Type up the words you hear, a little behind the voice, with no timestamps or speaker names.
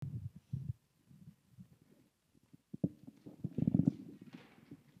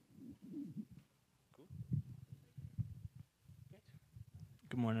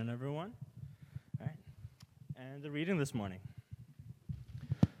morning, everyone. All right. And the reading this morning.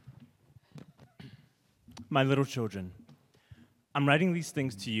 My little children, I'm writing these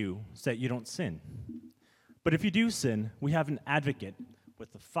things to you so that you don't sin. But if you do sin, we have an advocate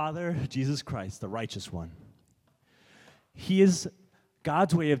with the Father, Jesus Christ, the righteous one. He is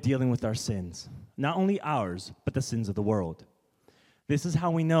God's way of dealing with our sins, not only ours, but the sins of the world. This is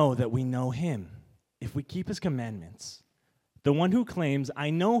how we know that we know him, if we keep his commandments. The one who claims,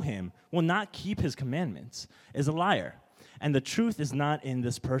 I know him, will not keep his commandments, is a liar, and the truth is not in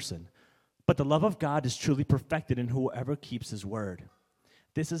this person. But the love of God is truly perfected in whoever keeps his word.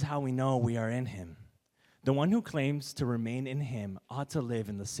 This is how we know we are in him. The one who claims to remain in him ought to live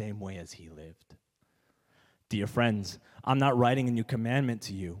in the same way as he lived. Dear friends, I'm not writing a new commandment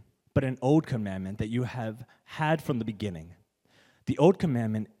to you, but an old commandment that you have had from the beginning. The old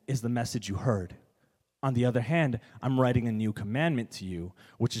commandment is the message you heard. On the other hand, I'm writing a new commandment to you,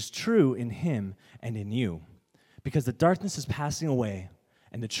 which is true in him and in you, because the darkness is passing away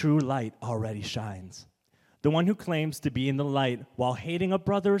and the true light already shines. The one who claims to be in the light while hating a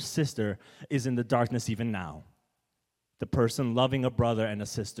brother or sister is in the darkness even now. The person loving a brother and a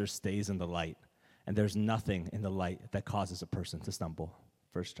sister stays in the light, and there's nothing in the light that causes a person to stumble.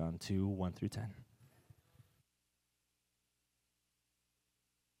 1 John 2, 1 through 10.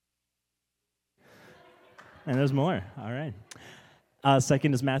 And there's more. All right.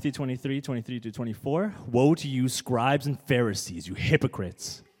 Second is Matthew 23 to 24. Woe to you, scribes and Pharisees, you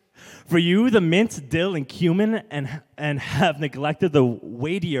hypocrites! For you, the mint, dill, and cumin, and have neglected the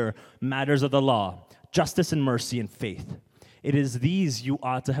weightier matters of the law, justice and mercy and faith. It is these you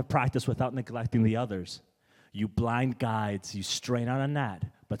ought to have practiced without neglecting the others. You blind guides, you strain out a gnat,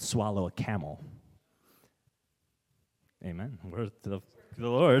 but swallow a camel. Amen. Word to the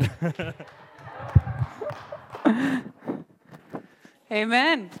Lord.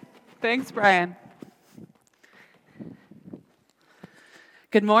 Amen. Thanks, Brian.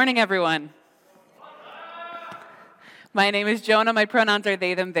 Good morning, everyone. My name is Jonah. My pronouns are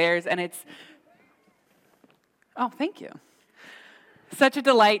they, them, theirs, and it's... Oh, thank you. Such a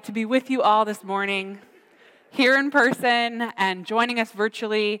delight to be with you all this morning, here in person and joining us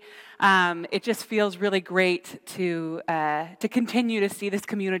virtually. It just feels really great to continue to see this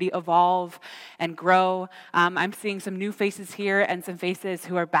community evolve and grow. I'm seeing some new faces here and some faces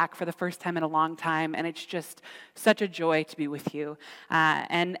who are back for the first time in a long time, and it's just such a joy to be with you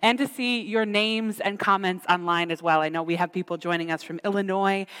and to see your names and comments online as well. I know we have people joining us from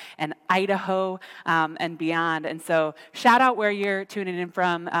Illinois and Idaho and beyond, and so shout out where you're tuning in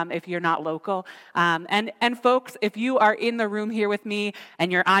from if you're not local. And folks, if you are in the room here with me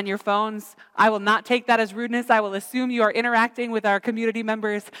and you're on your phones, I will not take that as rudeness. I will assume you are interacting with our community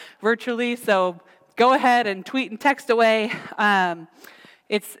members virtually, so go ahead and tweet and text away.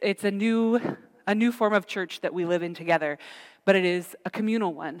 It's a new form of church that we live in together, but it is a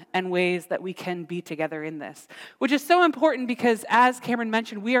communal one and ways that we can be together in this, which is so important because, as Cameron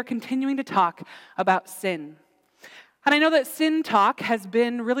mentioned, we are continuing to talk about sin. And I know that sin talk has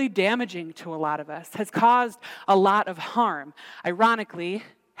been really damaging to a lot of us, has caused a lot of harm. Ironically,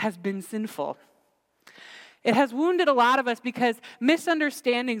 has been sinful. It has wounded a lot of us because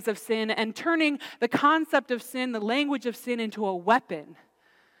misunderstandings of sin and turning the concept of sin, the language of sin, into a weapon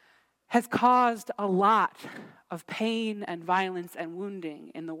has caused a lot of pain and violence and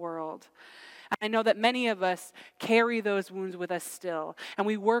wounding in the world. I know that many of us carry those wounds with us still, and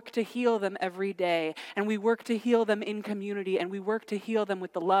we work to heal them every day, and we work to heal them in community, and we work to heal them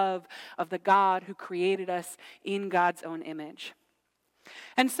with the love of the God who created us in God's own image.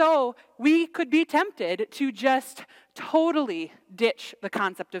 And so we could be tempted to just totally ditch the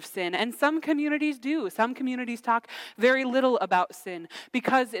concept of sin, and some communities do. Some communities talk very little about sin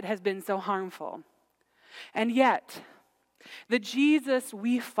because it has been so harmful. And yet, the Jesus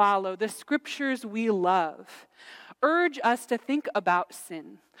we follow, the scriptures we love, urge us to think about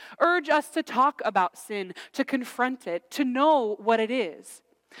sin, urge us to talk about sin, to confront it, to know what it is.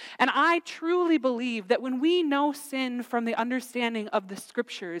 And I truly believe that when we know sin from the understanding of the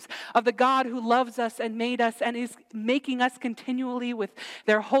scriptures, of the God who loves us and made us and is making us continually with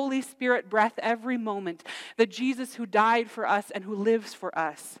their Holy Spirit breath every moment, the Jesus who died for us and who lives for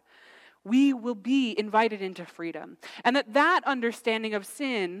us, we will be invited into freedom. And that understanding of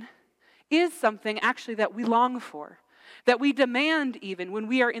sin is something actually that we long for, that we demand even when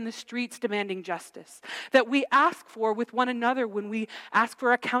we are in the streets demanding justice, that we ask for with one another when we ask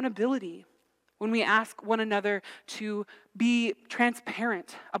for accountability, when we ask one another to be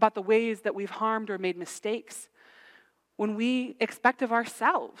transparent about the ways that we've harmed or made mistakes, when we expect of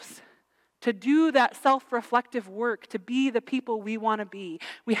ourselves To do that self-reflective work, to be the people we want to be,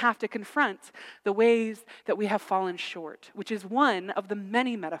 we have to confront the ways that we have fallen short, which is one of the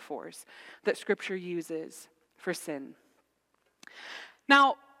many metaphors that Scripture uses for sin.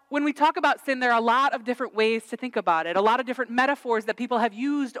 Now, when we talk about sin, there are a lot of different ways to think about it, a lot of different metaphors that people have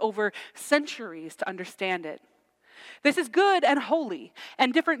used over centuries to understand it. This is good and holy,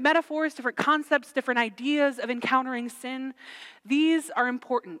 and different metaphors, different concepts, different ideas of encountering sin, these are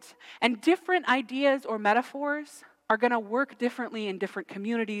important. And different ideas or metaphors are going to work differently in different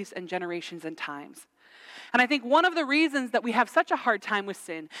communities and generations and times. And I think one of the reasons that we have such a hard time with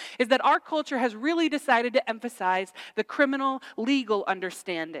sin is that our culture has really decided to emphasize the criminal legal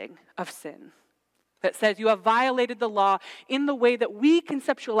understanding of sin. That says you have violated the law in the way that we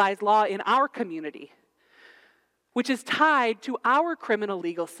conceptualize law in our community, which is tied to our criminal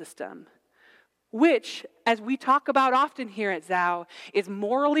legal system, which, as we talk about often here at Zao, is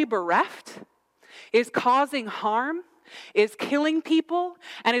morally bereft, is causing harm, is killing people,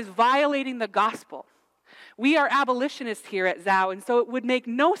 and is violating the gospel. We are abolitionists here at Zao, and so it would make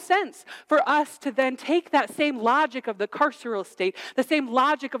no sense for us to then take that same logic of the carceral state, the same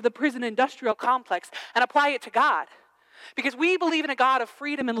logic of the prison industrial complex, and apply it to God. Because we believe in a God of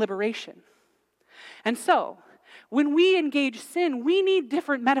freedom and liberation. And so, when we engage sin, we need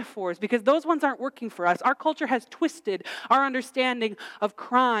different metaphors because those ones aren't working for us. Our culture has twisted our understanding of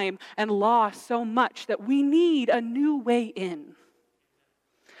crime and law so much that we need a new way in.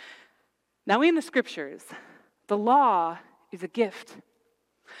 Now, in the Scriptures, the law is a gift.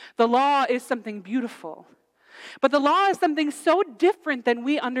 The law is something beautiful. But the law is something so different than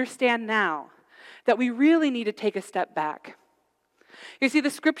we understand now that we really need to take a step back. You see, the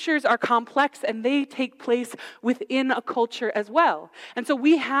Scriptures are complex and they take place within a culture as well. And so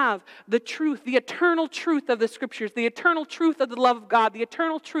we have the truth, the eternal truth of the Scriptures, the eternal truth of the love of God, the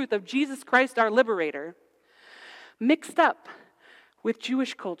eternal truth of Jesus Christ, our liberator, mixed up with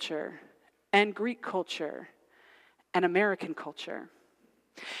Jewish culture and Greek culture and American culture.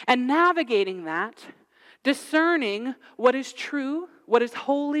 And navigating that, discerning what is true, what is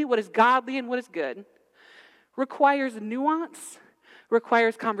holy, what is godly, and what is good, requires nuance,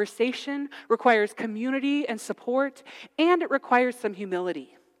 requires conversation, requires community and support, and it requires some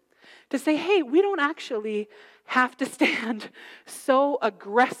humility. To say, hey, we don't actually have to stand so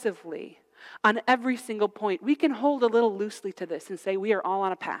aggressively on every single point. We can hold a little loosely to this and say we are all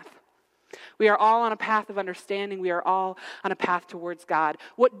on a path. We are all on a path of understanding. We are all on a path towards God.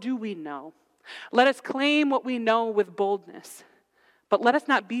 What do we know? Let us claim what we know with boldness, but let us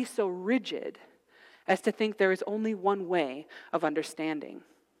not be so rigid as to think there is only one way of understanding.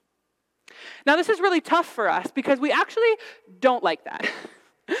 Now, this is really tough for us because we actually don't like that.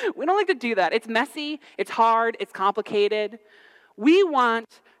 We don't like to do that. It's messy, it's hard, it's complicated. We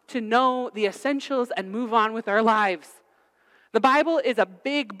want to know the essentials and move on with our lives. The Bible is a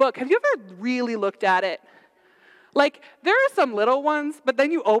big book. Have you ever really looked at it? Like, there are some little ones, but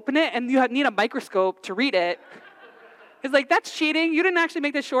then you open it and you need a microscope to read it. It's like, that's cheating. You didn't actually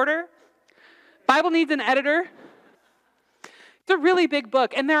make this shorter. Bible needs an editor. It's a really big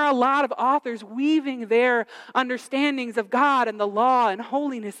book, and there are a lot of authors weaving their understandings of God and the law and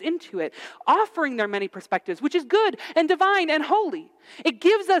holiness into it, offering their many perspectives, which is good and divine and holy. It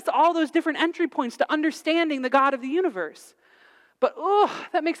gives us all those different entry points to understanding the God of the universe. But,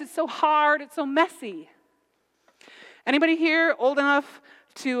 that makes it so hard. It's so messy. Anybody here old enough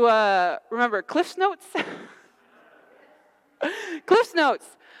to remember Cliff's Notes? Cliff's Notes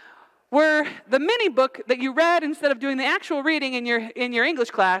were the mini book that you read instead of doing the actual reading in your English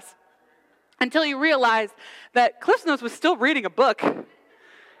class until you realized that Cliff's Notes was still reading a book.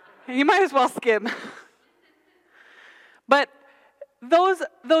 And you might as well skim. But those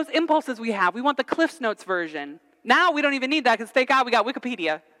impulses we have, we want the Cliff's Notes version. Now we don't even need that because thank God we got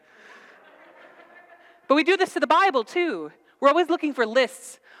Wikipedia. But we do this to the Bible too. We're always looking for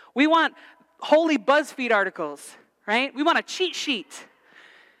lists. We want holy BuzzFeed articles, right? We want a cheat sheet,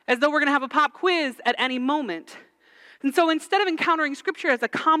 as though we're going to have a pop quiz at any moment. And so instead of encountering Scripture as a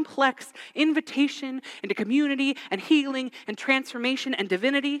complex invitation into community and healing and transformation and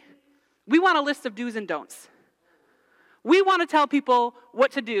divinity, we want a list of do's and don'ts. We want to tell people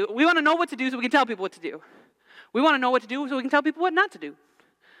what to do. We want to know what to do so we can tell people what to do. We want to know what to do so we can tell people what not to do.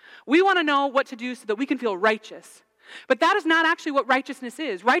 We want to know what to do so that we can feel righteous. But that is not actually what righteousness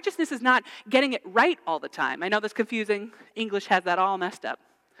is. Righteousness is not getting it right all the time. I know that's confusing. English has that all messed up.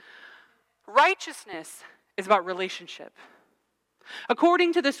 Righteousness is about relationship.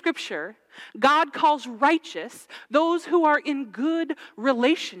 According to the Scripture, God calls righteous those who are in good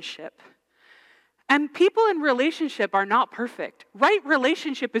relationship. And people in relationship are not perfect. Right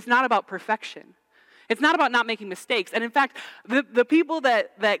relationship is not about perfection. It's not about not making mistakes. And in fact, the people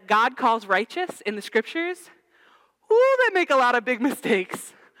that God calls righteous in the scriptures, they make a lot of big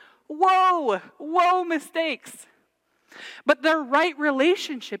mistakes. Whoa, mistakes. But their right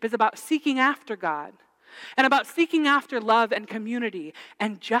relationship is about seeking after God and about seeking after love and community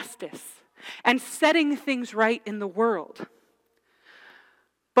and justice and setting things right in the world.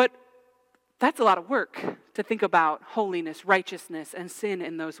 But that's a lot of work to think about holiness, righteousness, and sin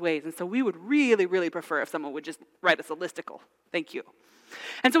in those ways. And so we would really, really prefer if someone would just write us a listicle. Thank you.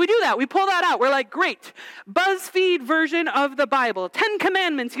 And so we do that. We pull that out. We're like, great. BuzzFeed version of the Bible. 10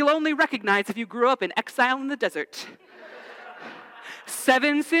 commandments you'll only recognize if you grew up in exile in the desert.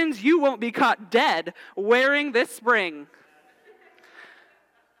 7 sins you won't be caught dead wearing this spring.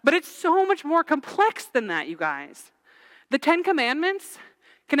 But it's so much more complex than that, you guys. The 10 commandments,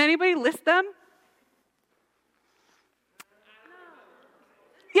 can anybody list them?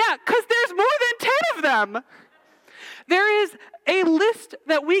 Yeah, because there's more than 10 of them. There is a list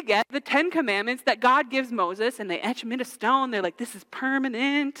that we get, the 10 commandments that God gives Moses, and they etch them into stone. They're like, this is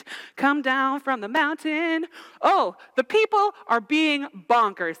permanent. Come down from the mountain. Oh, the people are being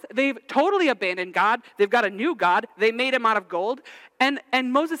bonkers. They've totally abandoned God. They've got a new God. They made him out of gold. And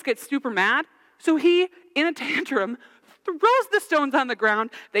Moses gets super mad. So he, in a tantrum, throws the stones on the ground.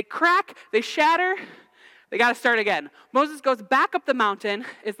 They crack. They shatter. They got to start again. Moses goes back up the mountain.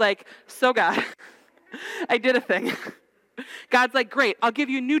 Is like, so God, I did a thing. God's like, great, I'll give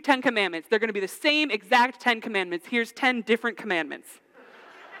you new 10 commandments. They're going to be the same exact 10 commandments. Here's 10 different commandments.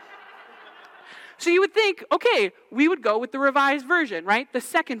 So you would think, okay, we would go with the revised version, right? The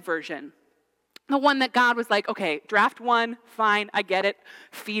second version. The one that God was like, okay, draft 1, fine, I get it.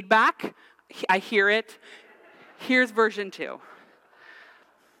 Feedback, I hear it. Here's version 2.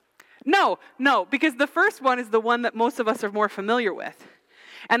 No, because the first one is the one that most of us are more familiar with.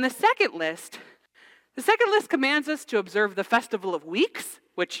 And the second list commands us to observe the Festival of Weeks,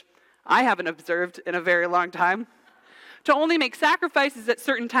 which I haven't observed in a very long time, to only make sacrifices at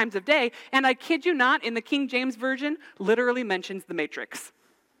certain times of day, and I kid you not, in the King James Version, literally mentions the Matrix.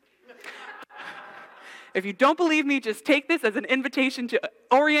 If you don't believe me, just take this as an invitation to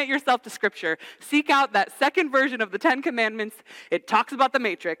orient yourself to Scripture. Seek out that second version of the 10 Commandments. It talks about the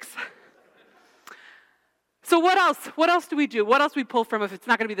Matrix. So what else? What else do we do? What else do we pull from if it's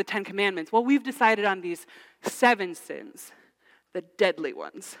not going to be the 10 Commandments? Well, we've decided on these 7 sins, the deadly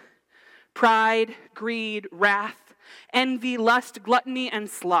ones. Pride, greed, wrath, envy, lust, gluttony, and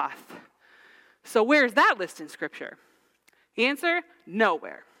sloth. So where's that list in Scripture? The answer,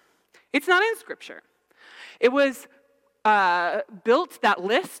 nowhere. It's not in Scripture. It was built, that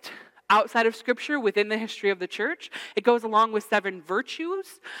list, outside of Scripture within the history of the church. It goes along with 7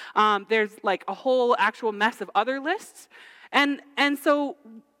 virtues. There's like a whole actual mess of other lists. And so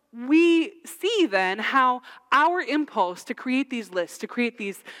we see then how our impulse to create these lists, to create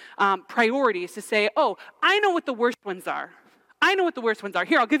these priorities, to say, oh, I know what the worst ones are. I know what the worst ones are.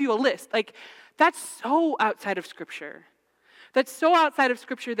 Here, I'll give you a list. Like, that's so outside of Scripture. That's so outside of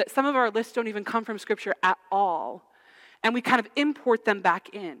Scripture that some of our lists don't even come from Scripture at all. And we kind of import them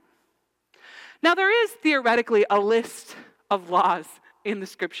back in. Now, there is theoretically a list of laws in the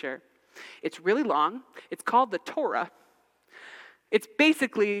Scripture. It's really long. It's called the Torah. It's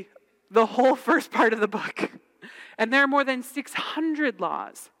basically the whole first part of the book. And there are more than 600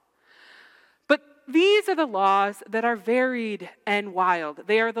 laws. But these are the laws that are varied and wild.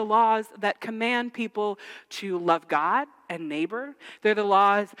 They are the laws that command people to love God and neighbor. They're the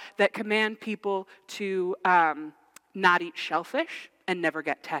laws that command people to not eat shellfish and never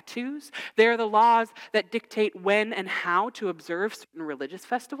get tattoos. They're the laws that dictate when and how to observe certain religious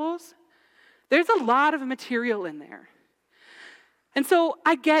festivals. There's a lot of material in there. And so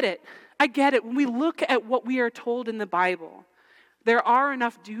I get it. When we look at what we are told in the Bible, there are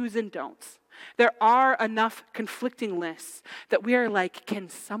enough do's and don'ts. There are enough conflicting lists that we are like, can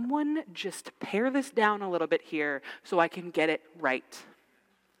someone just pare this down a little bit here so I can get it right?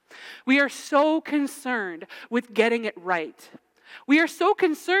 We are so concerned with getting it right. We are so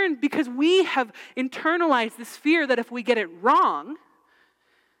concerned because we have internalized this fear that if we get it wrong,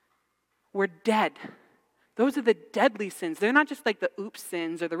 we're dead. Those are the deadly sins. They're not just like the oops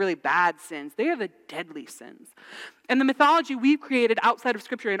sins or the really bad sins. They are the deadly sins. And the mythology we've created outside of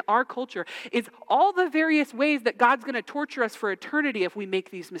Scripture in our culture is all the various ways that God's going to torture us for eternity if we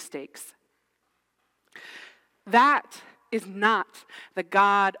make these mistakes. That is not the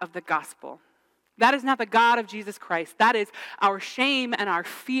God of the gospel. That is not the God of Jesus Christ. That is our shame and our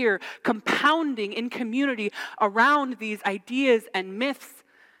fear compounding in community around these ideas and myths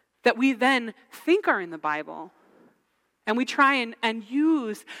that we then think are in the Bible, and we try and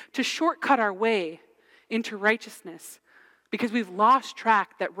use to shortcut our way into righteousness because we've lost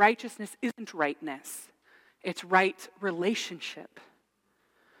track that righteousness isn't rightness. It's right relationship.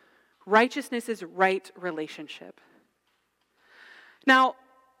 Righteousness is right relationship. Now,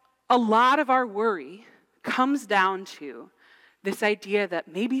 a lot of our worry comes down to this idea that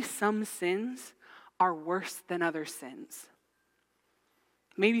maybe some sins are worse than other sins.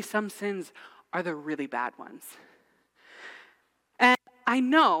 Maybe some sins are the really bad ones. And I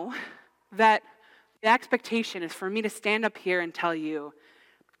know that the expectation is for me to stand up here and tell you,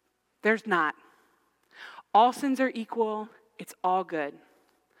 there's not. All sins are equal. It's all good.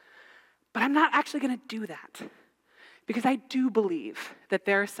 But I'm not actually going to do that because I do believe that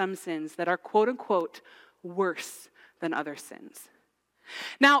there are some sins that are quote unquote worse than other sins.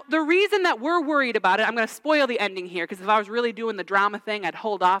 Now, the reason that we're worried about it, I'm going to spoil the ending here, because if I was really doing the drama thing, I'd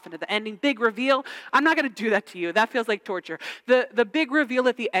hold off into the ending. Big reveal. I'm not going to do that to you. That feels like torture. The big reveal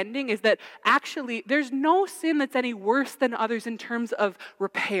at the ending is that actually there's no sin that's any worse than others in terms of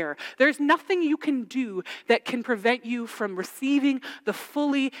repair. There's nothing you can do that can prevent you from receiving the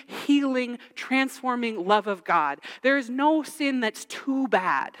fully healing, transforming love of God. There is no sin that's too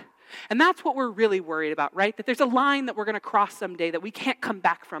bad. And that's what we're really worried about, right? That there's a line that we're going to cross someday that we can't come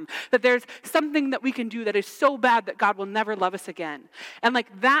back from. That there's something that we can do that is so bad that God will never love us again. And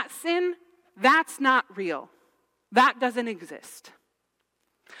like that sin, that's not real. That doesn't exist.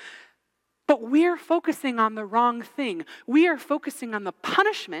 But we're focusing on the wrong thing. We are focusing on the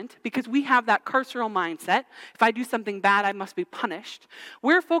punishment because we have that carceral mindset. If I do something bad, I must be punished.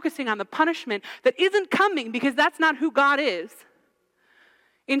 We're focusing on the punishment that isn't coming because that's not who God is,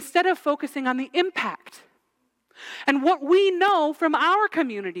 instead of focusing on the impact. And what we know from our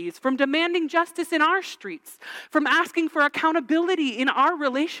communities, from demanding justice in our streets, from asking for accountability in our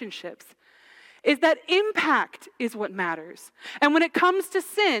relationships, is that impact is what matters. And when it comes to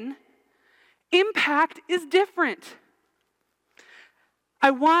sin, impact is different.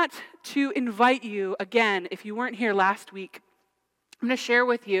 I want to invite you, again, if you weren't here last week, I'm going to share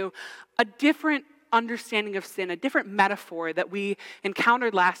with you a different understanding of sin, a different metaphor that we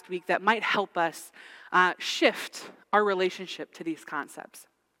encountered last week that might help us shift our relationship to these concepts.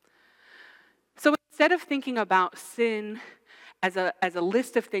 So instead of thinking about sin as a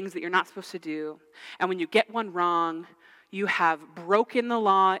list of things that you're not supposed to do, and when you get one wrong, you have broken the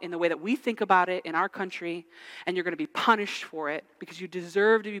law in the way that we think about it in our country, and you're going to be punished for it because you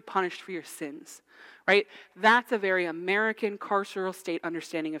deserve to be punished for your sins, right? That's a very American carceral state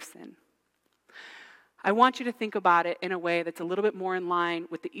understanding of sin. I want you to think about it in a way that's a little bit more in line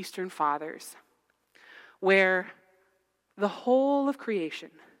with the Eastern Fathers, where the whole of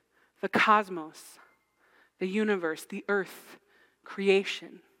creation, the cosmos, the universe, the earth,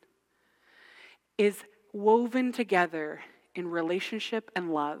 creation, is woven together in relationship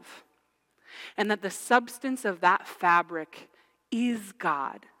and love, and that the substance of that fabric is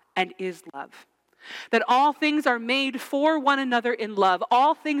God and is love. That all things are made for one another in love.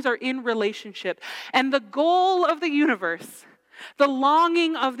 All things are in relationship. And the goal of the universe, the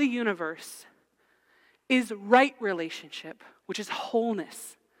longing of the universe, is right relationship, which is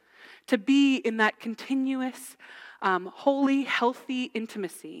wholeness. To be in that continuous, holy, healthy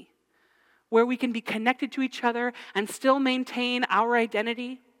intimacy where we can be connected to each other and still maintain our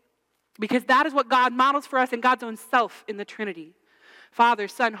identity. Because that is what God models for us in God's own self in the Trinity. Father,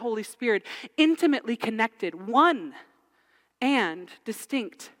 Son, Holy Spirit, intimately connected, one and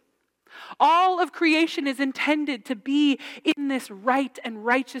distinct. All of creation is intended to be in this right and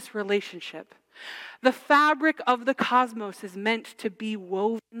righteous relationship. The fabric of the cosmos is meant to be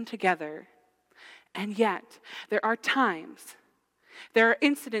woven together. And yet, there are times, there are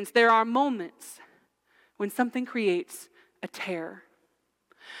incidents, there are moments when something creates a tear.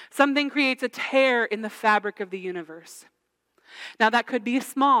 Something creates a tear in the fabric of the universe. Now that could be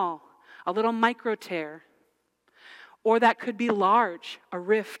small, a little micro tear, or that could be large, a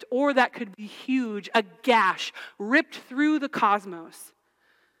rift, or that could be huge, a gash ripped through the cosmos.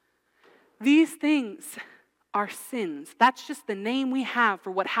 These things are sins. That's just the name we have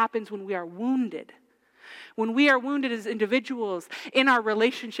for what happens when we are wounded. When we are wounded as individuals, in our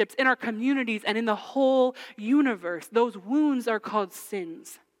relationships, in our communities, and in the whole universe, those wounds are called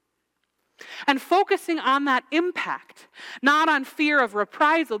sins. And focusing on that impact, not on fear of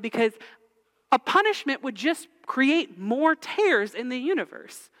reprisal, because a punishment would just create more tears in the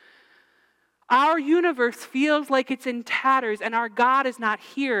universe. Our universe feels like it's in tatters, and our God is not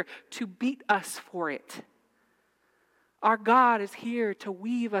here to beat us for it. Our God is here to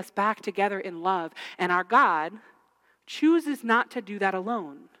weave us back together in love, and our God chooses not to do that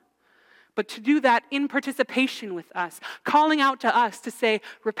alone. but to do that in participation with us, calling out to us to say,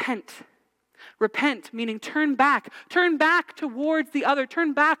 repent. Repent, meaning turn back towards the other,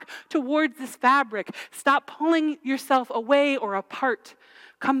 turn back towards this fabric. Stop pulling yourself away or apart.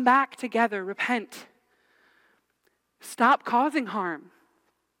 Come back together, repent. Stop causing harm.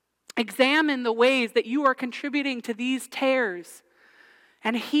 Examine the ways that you are contributing to these tears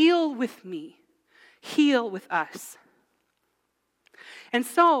and heal with me, heal with us. And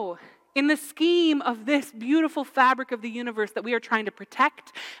so, in the scheme of this beautiful fabric of the universe that we are trying to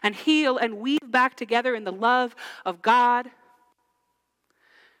protect and heal and weave back together in the love of God,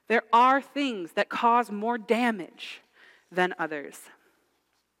 there are things that cause more damage than others.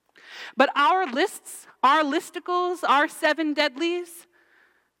 But our lists, our listicles, our 7 deadlies,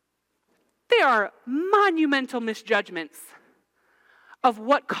 they are monumental misjudgments of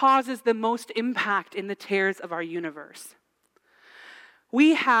what causes the most impact in the tears of our universe.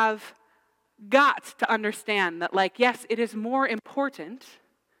 We have got to understand that, yes, it is more important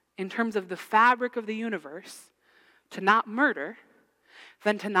in terms of the fabric of the universe to not murder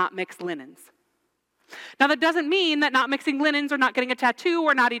than to not mix linens. Now, that doesn't mean that not mixing linens or not getting a tattoo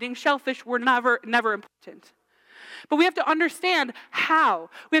or not eating shellfish were never important. But we have to understand how.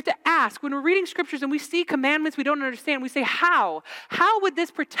 We have to ask. When we're reading scriptures and we see commandments we don't understand, we say, how? How would this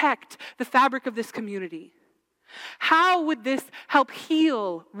protect the fabric of this community? How would this help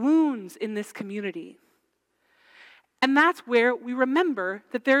heal wounds in this community? And that's where we remember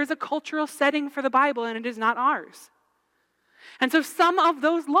that there is a cultural setting for the Bible and it is not ours. And so some of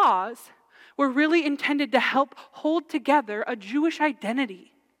those laws were really intended to help hold together a Jewish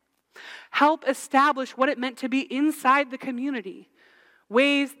identity, help establish what it meant to be inside the community,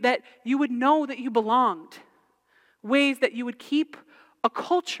 ways that you would know that you belonged, ways that you would keep a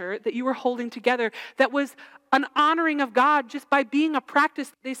culture that you were holding together that was an honoring of God just by being a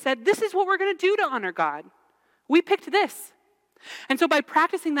practice. They said, this is what we're going to do to honor God. We picked this. And so by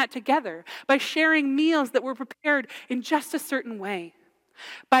practicing that together, by sharing meals that were prepared in just a certain way,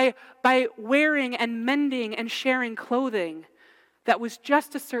 by wearing and mending and sharing clothing that was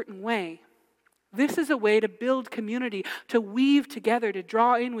just a certain way, this is a way to build community, to weave together, to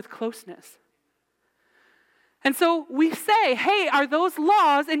draw in with closeness. And so we say, hey, are those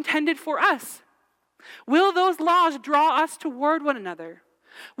laws intended for us? Will those laws draw us toward one another?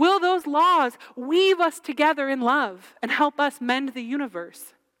 Will those laws weave us together in love and help us mend the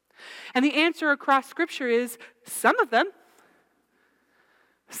universe? And the answer across Scripture is some of them.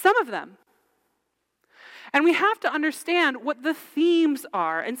 Some of them. And we have to understand what the themes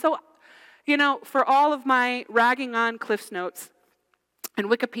are. And so, for all of my ragging on Cliff's Notes and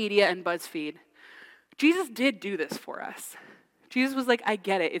Wikipedia and BuzzFeed, Jesus did do this for us. Jesus was like, I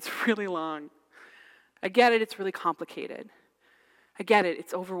get it, it's really long. I get it, it's really complicated. I get it,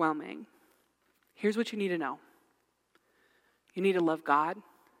 it's overwhelming. Here's what you need to know. You need to love God.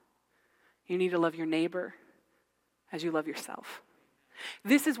 You need to love your neighbor as you love yourself.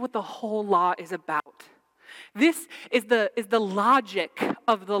 This is what the whole law is about. This is the logic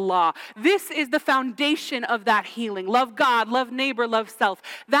of the law. This is the foundation of that healing. Love God, love neighbor, love self.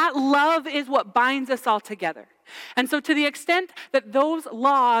 That love is what binds us all together. And so to the extent that those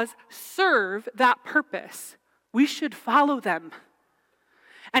laws serve that purpose, we should follow them.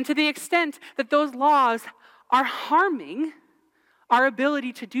 And to the extent that those laws are harming our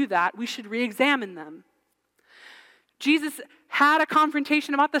ability to do that, we should re-examine them. Jesus had a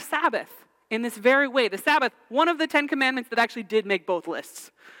confrontation about the Sabbath in this very way. The Sabbath, one of the 10 commandments that actually did make both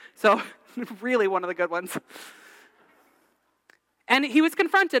lists. So really one of the good ones. And he was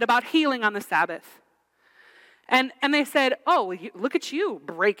confronted about healing on the Sabbath. And they said, oh, look at you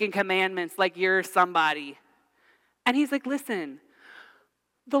breaking commandments like you're somebody. And he's like, listen,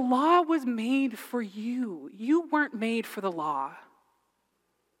 the law was made for you. You weren't made for the law.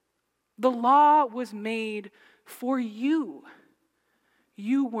 The law was made for you.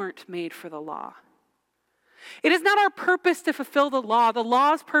 You weren't made for the law. It is not our purpose to fulfill the law. The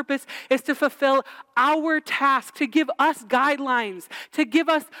law's purpose is to fulfill our task, to give us guidelines, to give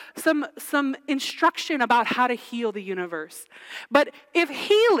us some instruction about how to heal the universe. But if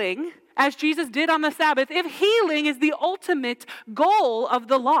healing, as Jesus did on the Sabbath, if healing is the ultimate goal of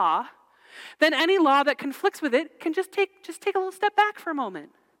the law, then any law that conflicts with it can just take a little step back for a moment.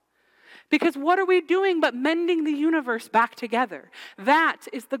 Because what are we doing but mending the universe back together? That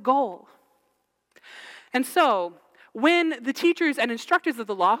is the goal. And so, when the teachers and instructors of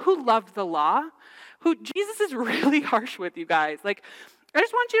the law, who loved the law, who Jesus is really harsh with, you guys. Like, I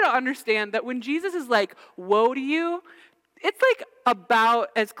just want you to understand that when Jesus is like, woe to you, it's like about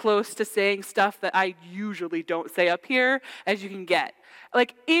as close to saying stuff that I usually don't say up here as you can get.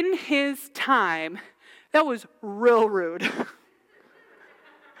 Like in his time, that was real rude.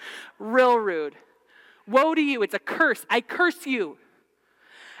 Real rude. Woe to you, it's a curse. I curse you.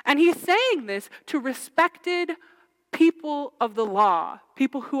 And he's saying this to respected people of the law,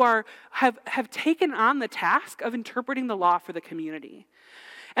 people who have taken on the task of interpreting the law for the community.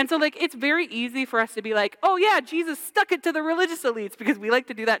 And so it's very easy for us to be like, oh yeah, Jesus stuck it to the religious elites, because we like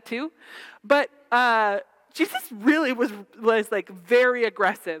to do that too. But Jesus really was very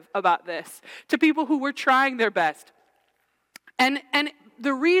aggressive about this to people who were trying their best. And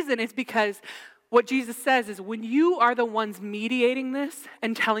the reason is because what Jesus says is, when you are the ones mediating this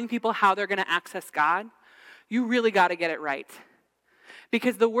and telling people how they're going to access God, you really got to get it right.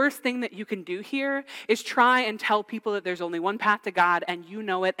 Because the worst thing that you can do here is try and tell people that there's only one path to God and you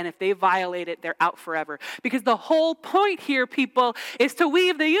know it, and if they violate it, they're out forever. Because the whole point here, people, is to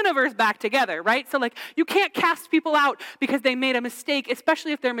weave the universe back together, right? So you can't cast people out because they made a mistake,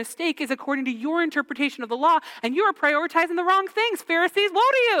 especially if their mistake is according to your interpretation of the law, and you are prioritizing the wrong things. Pharisees, woe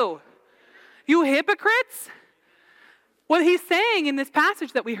to you! You hypocrites! What he's saying in this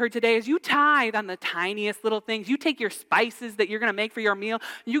passage that we heard today is, you tithe on the tiniest little things. You take your spices that you're going to make for your meal,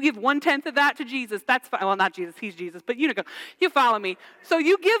 you give 1/10 of that to Jesus. That's fine. Well, not Jesus, he's Jesus, but you follow me. So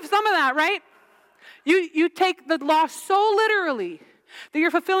you give some of that, right? You take the law so literally that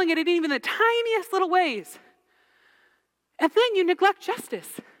you're fulfilling it in even the tiniest little ways. And then you neglect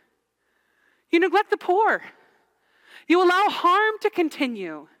justice. You neglect the poor. You allow harm to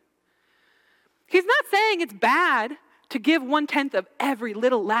continue. He's not saying it's bad to give 1/10 of every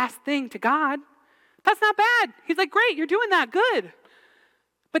little last thing to God. That's not bad. He's like, great, you're doing that, good.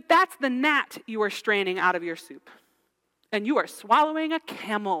 But that's the gnat you are straining out of your soup. And you are swallowing a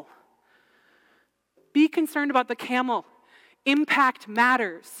camel. Be concerned about the camel. Impact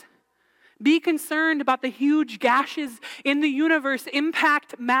matters. Be concerned about the huge gashes in the universe.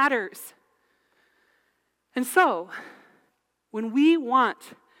 Impact matters. And so, when we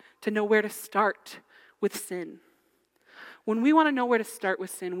want to know where to start with sin, when we want to know where to start with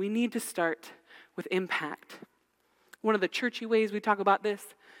sin, we need to start with impact. One of the churchy ways we talk about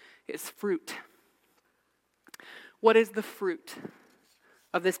this is fruit. What is the fruit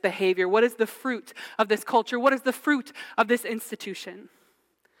of this behavior? What is the fruit of this culture? What is the fruit of this institution?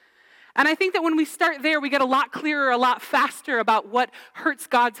 And I think that when we start there, we get a lot clearer, a lot faster about what hurts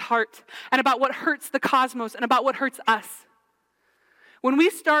God's heart, and about what hurts the cosmos, and about what hurts us. When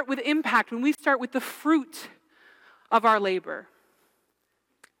we start with impact, when we start with the fruit of our labor,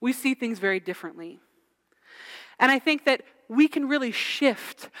 we see things very differently. And I think that we can really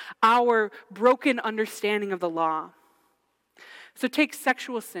shift our broken understanding of the law. So take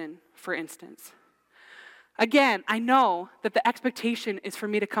sexual sin, for instance. Again, I know that the expectation is for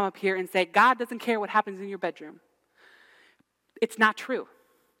me to come up here and say, God doesn't care what happens in your bedroom. It's not true.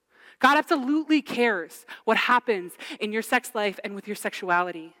 God absolutely cares what happens in your sex life and with your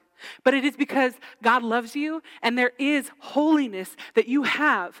sexuality. But it is because God loves you, and there is holiness that you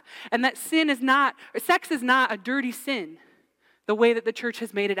have, and that sex is not a dirty sin the way that the church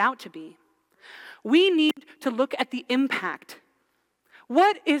has made it out to be. We need to look at the impact.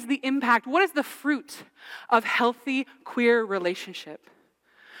 What is the impact? What is the fruit of healthy queer relationship?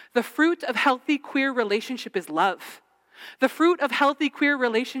 The fruit of healthy queer relationship is love. The fruit of healthy queer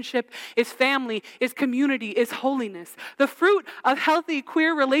relationship is family, is community, is holiness. The fruit of healthy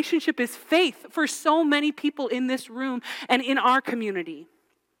queer relationship is faith for so many people in this room and in our community.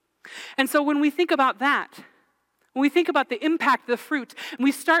 And so when we think about that, when we think about the impact of the fruit, and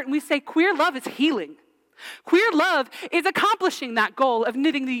we say queer love is healing. Queer love is accomplishing that goal of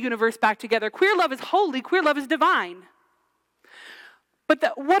knitting the universe back together. Queer love is holy. Queer love is divine.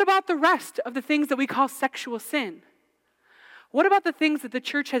 But what about the rest of the things that we call sexual sin? What about the things that the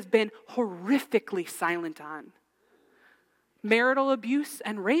church has been horrifically silent on? Marital abuse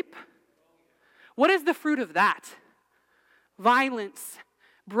and rape? What is the fruit of that? Violence,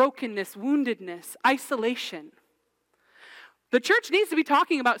 brokenness, woundedness, isolation. The church needs to be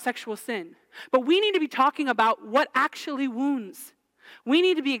talking about sexual sin, but we need to be talking about what actually wounds. We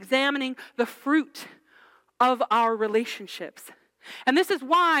need to be examining the fruit of our relationships. And this is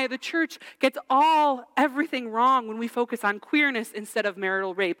why the church gets everything wrong when we focus on queerness instead of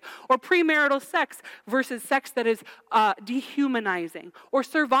marital rape, or premarital sex versus sex that is dehumanizing, or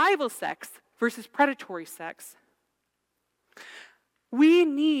survival sex versus predatory sex. We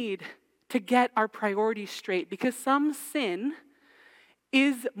need to get our priorities straight, because some sin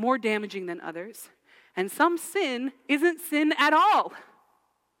is more damaging than others, and some sin isn't sin at all.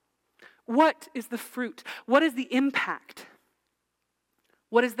 What is the fruit? What is the impact?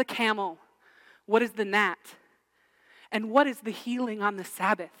 What is the camel? What is the gnat? And what is the healing on the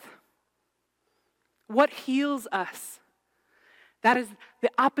Sabbath? What heals us? That is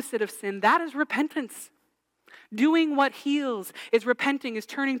the opposite of sin. That is repentance. Doing what heals is repenting, is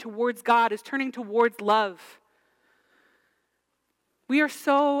turning towards God, is turning towards love. We are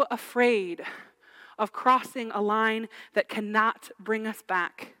so afraid of crossing a line that cannot bring us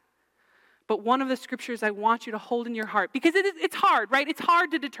back. But one of the scriptures I want you to hold in your heart, because it's hard, right? It's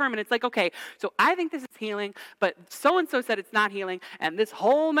hard to determine. It's like, okay, so I think this is healing, but so-and-so said it's not healing, and this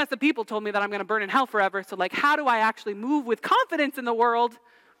whole mess of people told me that I'm going to burn in hell forever. So like, how do I actually move with confidence in the world?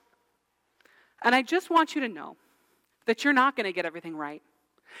 And I just want you to know that you're not going to get everything right.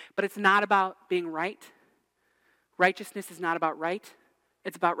 But it's not about being right. Righteousness is not about right.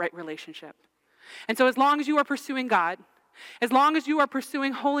 It's about right relationship. And so as long as you are pursuing God, as long as you are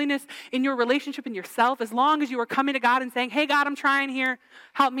pursuing holiness in your relationship in yourself, as long as you are coming to God and saying, hey, God, I'm trying here.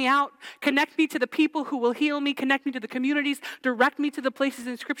 Help me out. Connect me to the people who will heal me. Connect me to the communities. Direct me to the places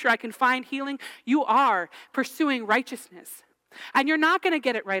in Scripture I can find healing. You are pursuing righteousness. And you're not going to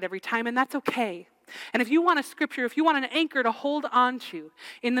get it right every time, and that's okay. And if you want a scripture, if you want an anchor to hold on to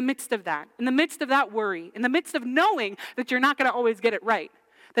in the midst of that worry, in the midst of knowing that you're not going to always get it right,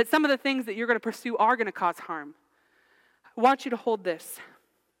 that some of the things that you're going to pursue are going to cause harm, I want you to hold this.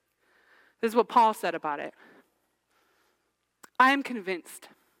 This is what Paul said about it. I am convinced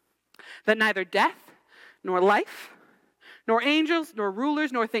that neither death, nor life, nor angels, nor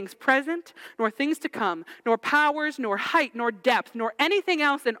rulers, nor things present, nor things to come, nor powers, nor height, nor depth, nor anything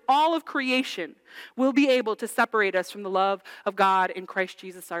else in all of creation will be able to separate us from the love of God in Christ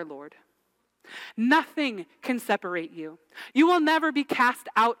Jesus our Lord. Nothing can separate you. You will never be cast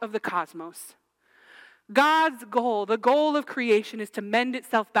out of the cosmos. God's goal, the goal of creation, is to mend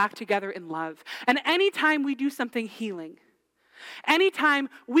itself back together in love. And anytime we do something healing, anytime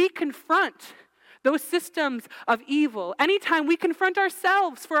we confront those systems of evil, anytime we confront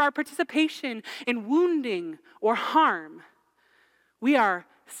ourselves for our participation in wounding or harm, we are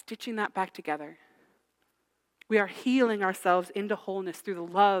stitching that back together. We are healing ourselves into wholeness through the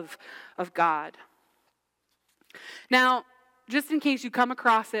love of God. Now, just in case you come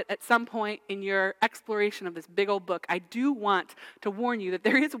across it at some point in your exploration of this big old book, I do want to warn you that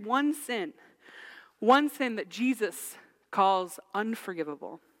there is one sin that Jesus calls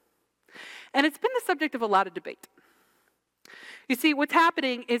unforgivable. And it's been the subject of a lot of debate. You see, what's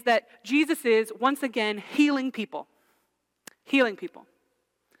happening is that Jesus is, once again, healing people. Healing people.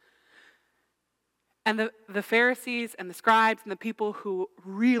 And the Pharisees and the scribes and the people who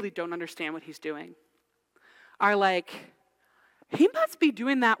really don't understand what he's doing are like, he must be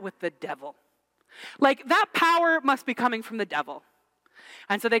doing that with the devil. Like, that power must be coming from the devil.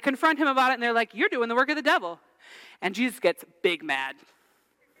 And so they confront him about it, and they're like, you're doing the work of the devil. And Jesus gets big mad.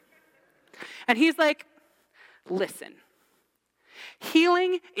 And he's like, listen,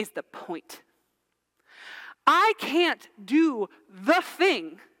 healing is the point. I can't do the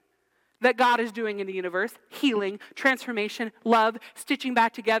thing that God is doing in the universe, healing, transformation, love, stitching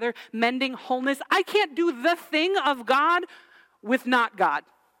back together, mending, wholeness. I can't do the thing of God with not God.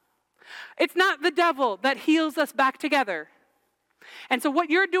 It's not the devil that heals us back together. And so what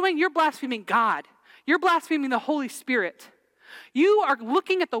you're doing, you're blaspheming God. You're blaspheming the Holy Spirit. You are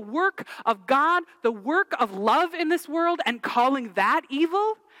looking at the work of God, the work of love in this world, and calling that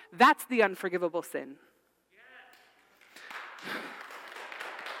evil. That's the unforgivable sin.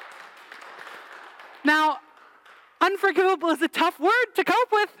 Now, unforgivable is a tough word to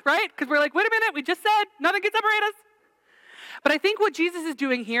cope with, right? Because we're like, wait a minute, we just said nothing can separate us. But I think what Jesus is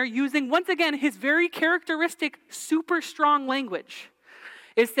doing here, using once again his very characteristic super strong language,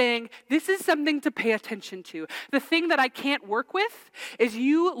 is saying, this is something to pay attention to. The thing that I can't work with is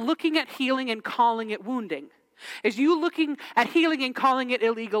you looking at healing and calling it wounding. Is you looking at healing and calling it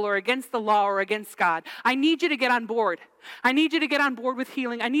illegal or against the law or against God. I need you to get on board. I need you to get on board with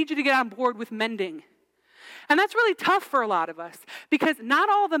healing. I need you to get on board with mending. And that's really tough for a lot of us because not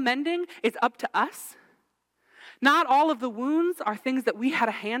all the mending is up to us. Not all of the wounds are things that we had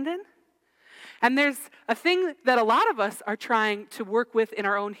a hand in. And there's a thing that a lot of us are trying to work with in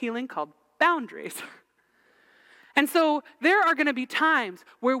our own healing called boundaries. And so there are going to be times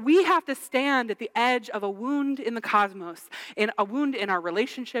where we have to stand at the edge of a wound in the cosmos, in a wound in our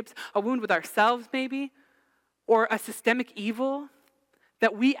relationships, a wound with ourselves maybe, or a systemic evil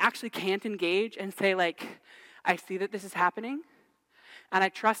that we actually can't engage and say like, I see that this is happening, and I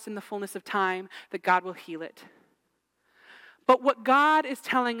trust in the fullness of time that God will heal it. But what God is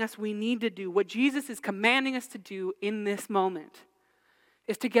telling us we need to do, what Jesus is commanding us to do in this moment,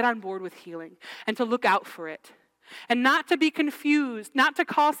 is to get on board with healing and to look out for it. And not to be confused, not to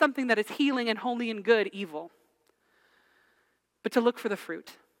call something that is healing and holy and good evil. but to look for the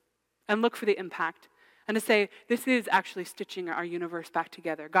fruit and look for the impact and to say, this is actually stitching our universe back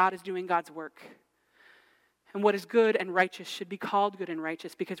together. God is doing God's work. And what is good and righteous should be called good and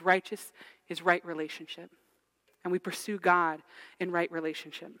righteous because righteous is right relationship. And we pursue God in right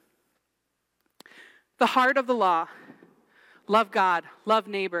relationship. The heart of the law, love God, love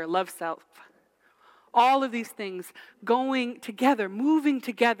neighbor, love self. All of these things going together, moving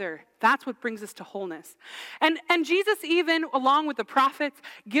together, that's what brings us to wholeness. And Jesus even, along with the prophets,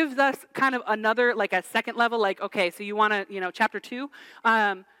 gives us kind of another, like a second level, like, okay, so you want to, chapter 2,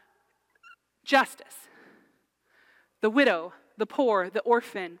 justice. The widow, the poor, the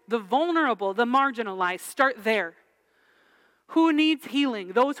orphan, the vulnerable, the marginalized, start there. Who needs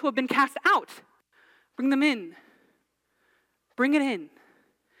healing? Those who have been cast out. Bring them in. Bring it in.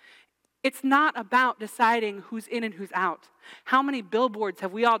 It's not about deciding who's in and who's out. How many billboards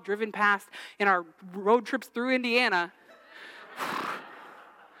have we all driven past in our road trips through Indiana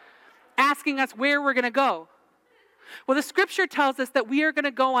asking us where we're going to go? Well, the scripture tells us that we are going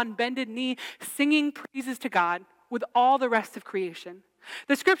to go on bended knee singing praises to God with all the rest of creation.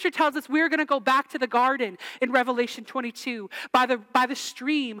 The scripture tells us we're going to go back to the garden in Revelation 22 by the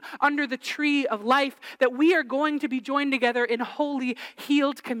stream under the tree of life, that we are going to be joined together in holy,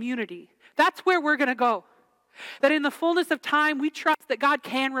 healed community. That's where we're going to go. That in the fullness of time, we trust that God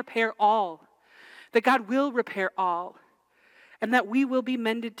can repair all, that God will repair all, and that we will be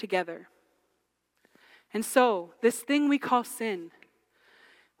mended together. And so, this thing we call sin,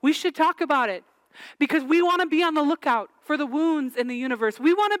 we should talk about it. Because we want to be on the lookout for the wounds in the universe.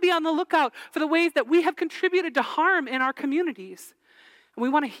 We want to be on the lookout for the ways that we have contributed to harm in our communities. And we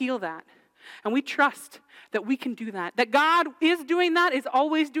want to heal that. And we trust that we can do that. That God is doing that, is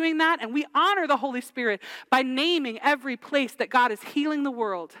always doing that. And we honor the Holy Spirit by naming every place that God is healing the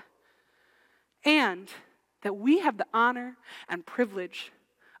world. And that we have the honor and privilege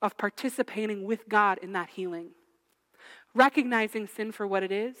of participating with God in that healing. Recognizing sin for what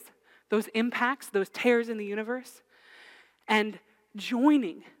it is, those impacts, those tears in the universe, and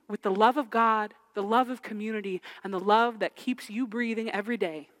joining with the love of God, the love of community, and the love that keeps you breathing every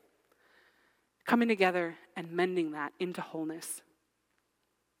day, coming together and mending that into wholeness.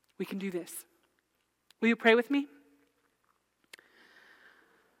 We can do this. Will you pray with me?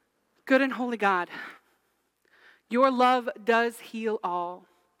 Good and holy God, your love does heal all.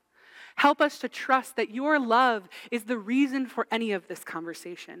 Help us to trust that your love is the reason for any of this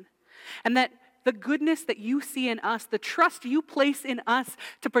conversation. And that the goodness that you see in us, the trust you place in us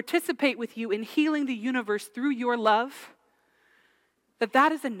to participate with you in healing the universe through your love,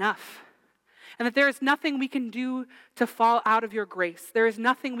 that is enough. And that there is nothing we can do to fall out of your grace. There is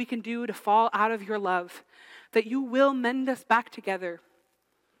nothing we can do to fall out of your love. That you will mend us back together.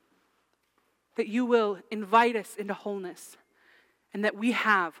 That you will invite us into wholeness. And that we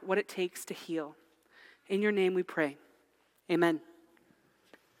have what it takes to heal. In your name we pray. Amen.